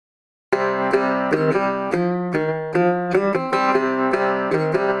What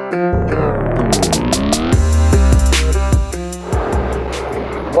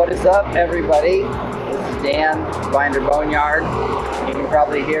is up, everybody? This is Dan Binder Boneyard. You can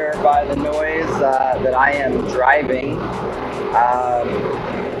probably hear by the noise that I am driving.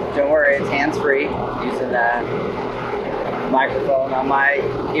 Don't worry, it's hands-free, using the microphone on my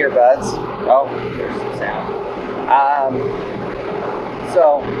earbuds. Oh, there's some sound.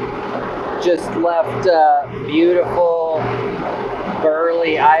 So, just left beautiful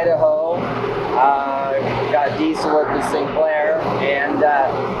Burley, Idaho. Got diesel at the Sinclair, and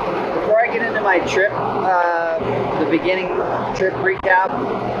before I get into my trip, the beginning trip recap,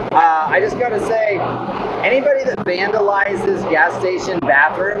 I just gotta say, anybody that vandalizes gas station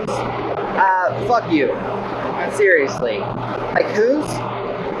bathrooms, fuck you. Seriously. Like,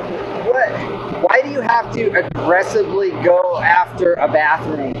 why do you have to aggressively go after a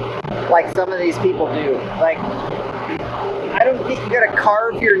bathroom like some of these people do? Like, I don't get, you gotta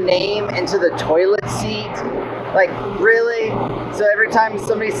carve your name into the toilet seat. Like, really? So every time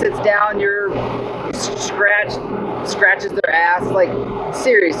somebody sits down, you're scratches their ass. Like,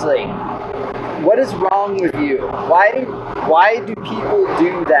 seriously, what is wrong with you? Why do people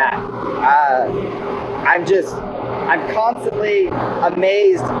do that? I'm constantly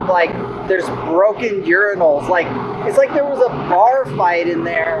amazed. Like, there's broken urinals. Like, it's like there was a bar fight in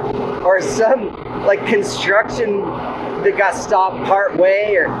there, or some like construction that got stopped part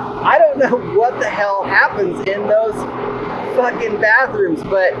way, or I don't know what the hell happens in those fucking bathrooms,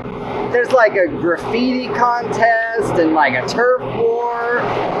 but there's like a graffiti contest and like a turf war.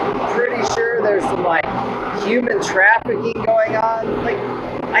 Pretty sure there's some like human trafficking going on. Like,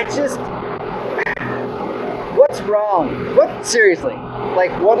 what's wrong? Seriously,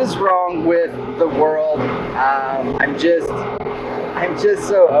 like, what is wrong with the world? I'm just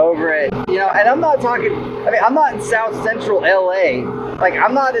so over it, you know. And I'm not talking, I'm not in South Central LA. Like,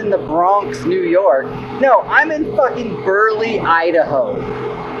 I'm not in the Bronx, New York. No, I'm in fucking Burley, Idaho.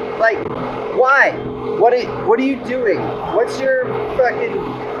 Like, why? What are you doing? What's your fucking,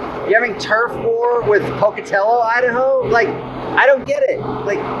 you having turf war with Pocatello, Idaho? Like, I don't get it.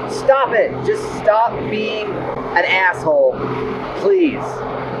 Like, stop it. Just stop being an asshole, please.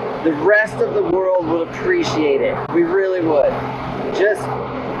 The rest of the world would appreciate it. We really would. Just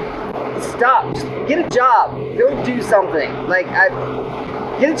stop. Just get a job. Go do something. Like,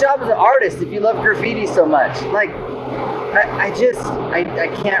 get a job as an artist if you love graffiti so much. Like, I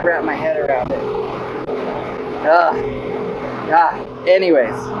can't wrap my head around it.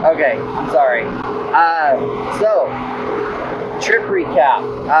 Anyways, okay, I'm sorry. So, trip recap.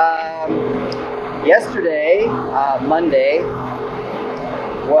 Yesterday, Monday,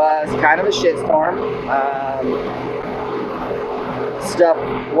 was kind of a shitstorm. Stuff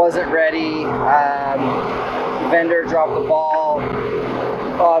wasn't ready. Vendor dropped the ball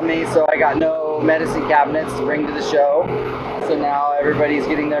on me, so I got no medicine cabinets to bring to the show. So now everybody's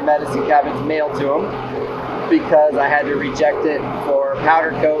getting their medicine cabinets mailed to them because I had to reject it for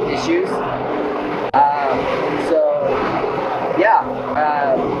powder coat issues. So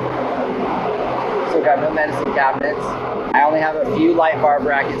got no medicine cabinets. I only have a few light bar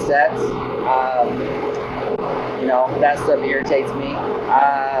bracket sets. You know, that stuff irritates me.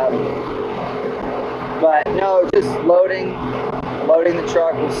 But no, just loading the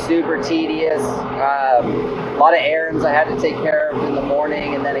truck was super tedious. A lot of errands I had to take care of in the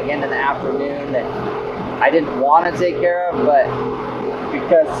morning and then again in the afternoon that I didn't want to take care of, but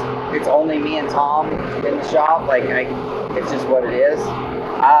because it's only me and Tom in the shop, like, it's just what it is.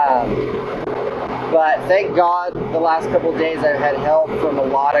 But thank God the last couple of days I've had help from a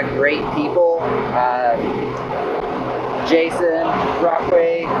lot of great people. Jason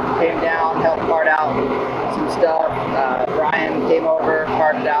Brockway came down, helped part out some stuff. Brian came over,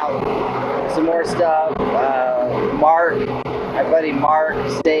 parted out some more stuff. Mark, my buddy Mark,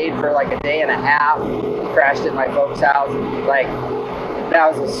 stayed for like a day and a half, crashed at my folks' house. Like,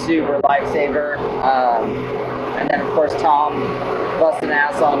 that was a super lifesaver. And then, of course, Tom busting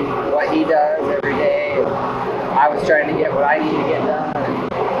ass on what he does every day. I was trying to get what I need to get done.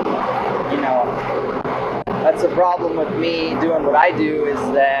 And, you know, that's the problem with me doing what I do, is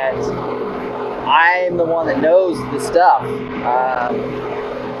that I'm the one that knows the stuff.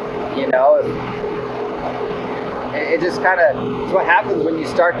 You know, it just kind of, it's what happens when you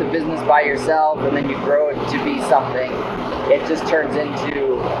start the business by yourself and then you grow it to be something. It just turns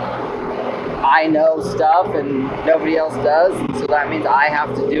into, I know stuff and nobody else does, and so that means I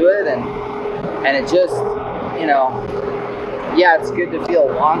have to do it, and it just, you know, yeah, it's good to feel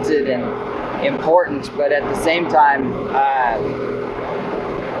wanted and important, but at the same time,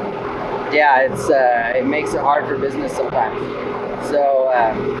 yeah, it makes it hard for business sometimes. So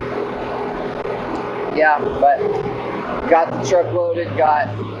yeah, but got the truck loaded, got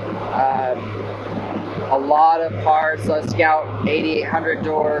a lot of parts. So Scout 8800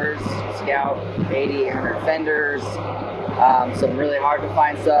 doors, Scout 8800 fenders, some really hard to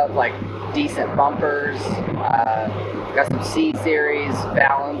find stuff like decent bumpers. Got some C series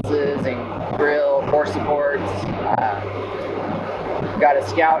balances and grill, core supports. Got a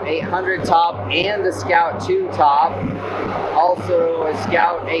Scout 800 top and a Scout 2 top. Also a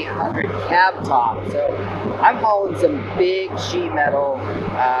Scout 800 cab top. So I'm hauling some big sheet metal.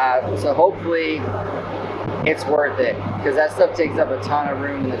 So hopefully it's worth it, because that stuff takes up a ton of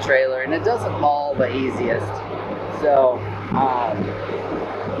room in the trailer and it doesn't haul the easiest. So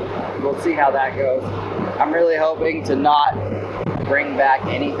we'll see how that goes. I'm really hoping to not bring back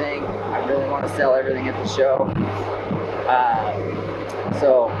anything. I really want to sell everything at the show.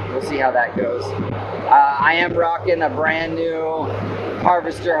 So we'll see how that goes. I am rocking a brand new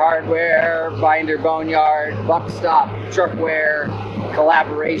Harvester Hardware, Binder Boneyard, Buckstop Truckware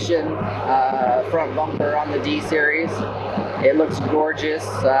collaboration front bumper on the D series. It looks gorgeous.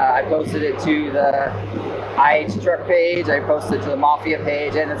 I posted it to the IH Truck page, I posted it to the Mafia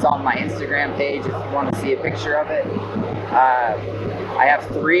page, and it's on my Instagram page if you want to see a picture of it. I have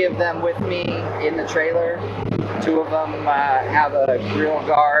 3 of them with me in the trailer. 2 of them have a grill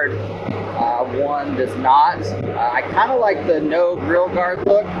guard, 1 does not. I kind of like the no grill guard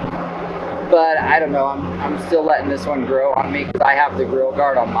look, but I don't know, I'm still letting this one grow on me because I have the grill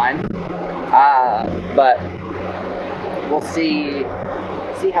guard on mine. But we'll see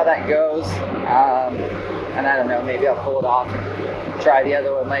how that goes. And I don't know, maybe I'll pull it off and try the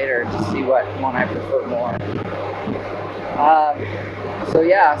other one later to see what one I prefer more. So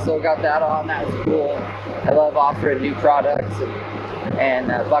yeah, so got that on. That was cool. I love offering new products, and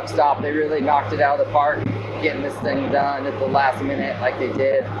Buckstop, they really knocked it out of the park, getting this thing done at the last minute like they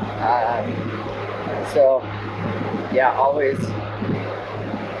did. So yeah, always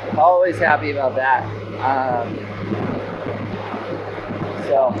happy about that.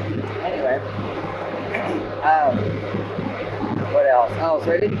 So anyway, what else? Oh,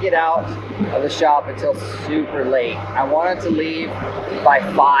 so I didn't get out of the shop until super late. I wanted to leave by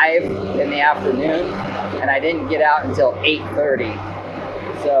 5 in the afternoon, and I didn't get out until 8:30.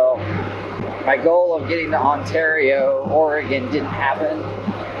 So my goal of getting to Ontario, Oregon didn't happen.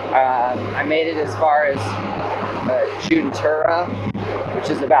 I made it as far as Juntura, which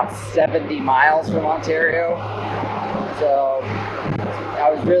is about 70 miles from Ontario. So I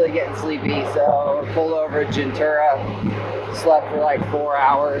was really getting sleepy, so I pulled over at Juntura, slept for like 4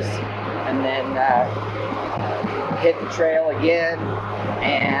 hours, and then hit the trail again,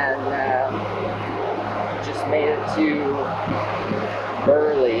 and just made it to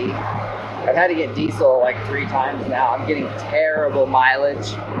Burley. I've had to get diesel like 3 times now. I'm getting terrible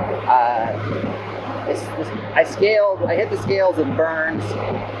mileage. I hit the scales in Burns,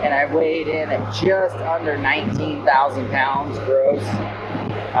 and I weighed in at just under 19,000 pounds gross,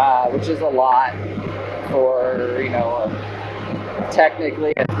 which is a lot for,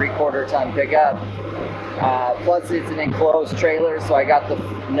 technically a 3/4 ton pickup. Plus it's an enclosed trailer, so I got the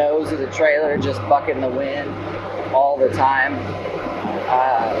nose of the trailer just bucking the wind all the time.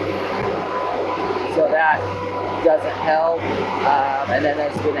 So that doesn't help. And then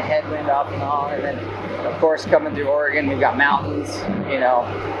there's been a headwind off and on. And then, of course, coming through Oregon, we've got mountains,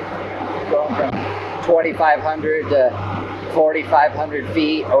 going from 2,500 to 4,500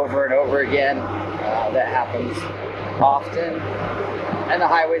 feet over and over again. That happens often. And the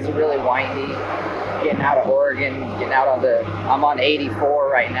highways are really windy. Getting out of Oregon, I'm on 84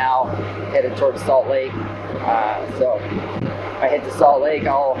 right now, headed towards Salt Lake. So if I hit to Salt Lake,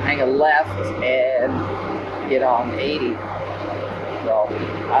 I'll hang a left and get on 80. So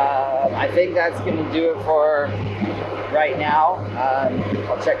I think that's going to do it for right now.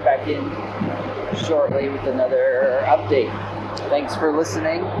 I'll check back in shortly with another update. Thanks for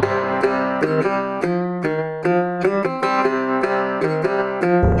listening.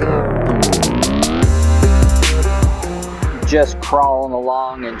 Just crawling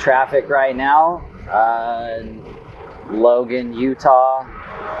along in traffic right now. Logan, Utah.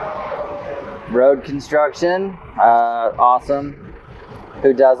 Road construction. Awesome.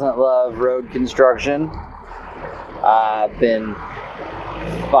 Who doesn't love road construction? I've been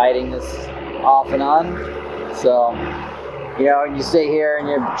fighting this off and on. So, when you sit here and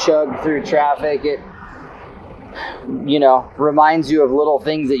you chug through traffic, it reminds you of little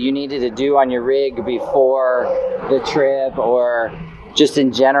things that you needed to do on your rig before the trip, or just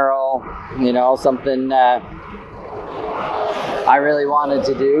in general. Something I really wanted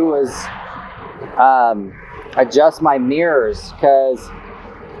to do was adjust my mirrors, because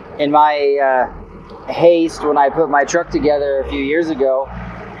in my haste when I put my truck together a few years ago,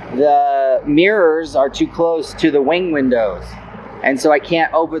 the mirrors are too close to the wing windows, and so I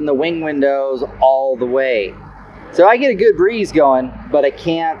can't open the wing windows all the way. So I get a good breeze going, but I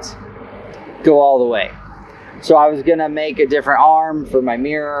can't go all the way. So I was gonna make a different arm for my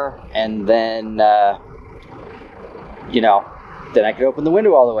mirror, and then then I could open the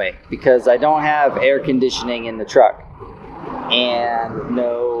window all the way, because I don't have air conditioning in the truck, and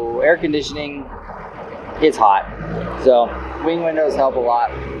no air conditioning, it's hot. So wing windows help a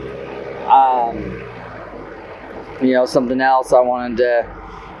lot. Something else I wanted to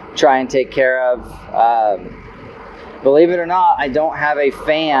try and take care of. Believe it or not, I don't have a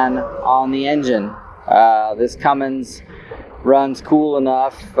fan on the engine. This Cummins runs cool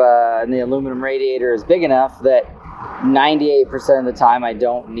enough, and the aluminum radiator is big enough that 98% of the time I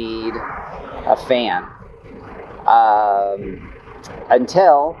don't need a fan.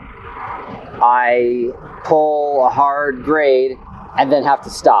 Until I pull a hard grade and then have to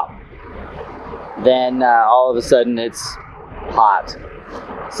stop. Then all of a sudden it's hot.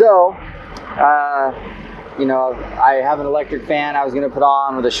 So, I have an electric fan I was going to put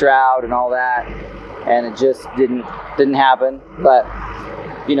on with a shroud and all that, and it just didn't happen. But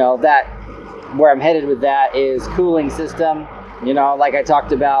that where I'm headed with that is cooling system. Like I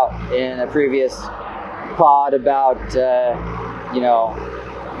talked about in a previous pod about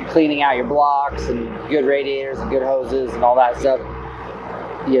cleaning out your blocks and good radiators and good hoses and all that stuff.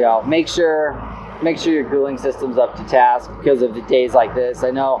 Make sure your cooling system's up to task because of the days like this. I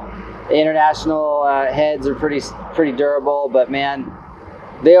know the international heads are pretty durable, but man,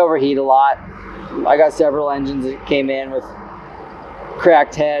 they overheat a lot. I got several engines that came in with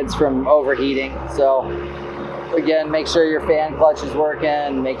cracked heads from overheating. So again, make sure your fan clutch is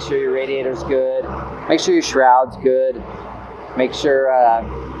working, make sure your radiator's good, make sure your shroud's good, make sure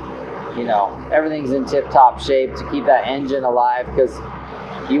everything's in tip-top shape to keep that engine alive, because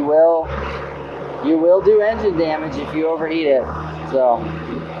you will do engine damage if you overheat it. So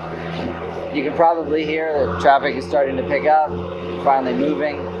you can probably hear that traffic is starting to pick up, finally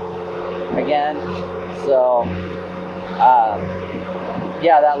moving again. So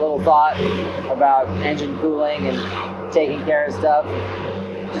that little thought about engine cooling and taking care of stuff.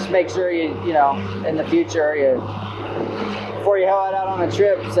 Just make sure in the future, before you head out on a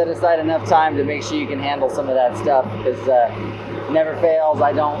trip, set aside enough time to make sure you can handle some of that stuff, because never fails.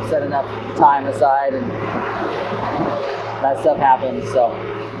 I don't set enough time aside, and that stuff happens. So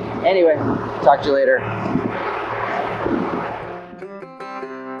anyway, talk to you later.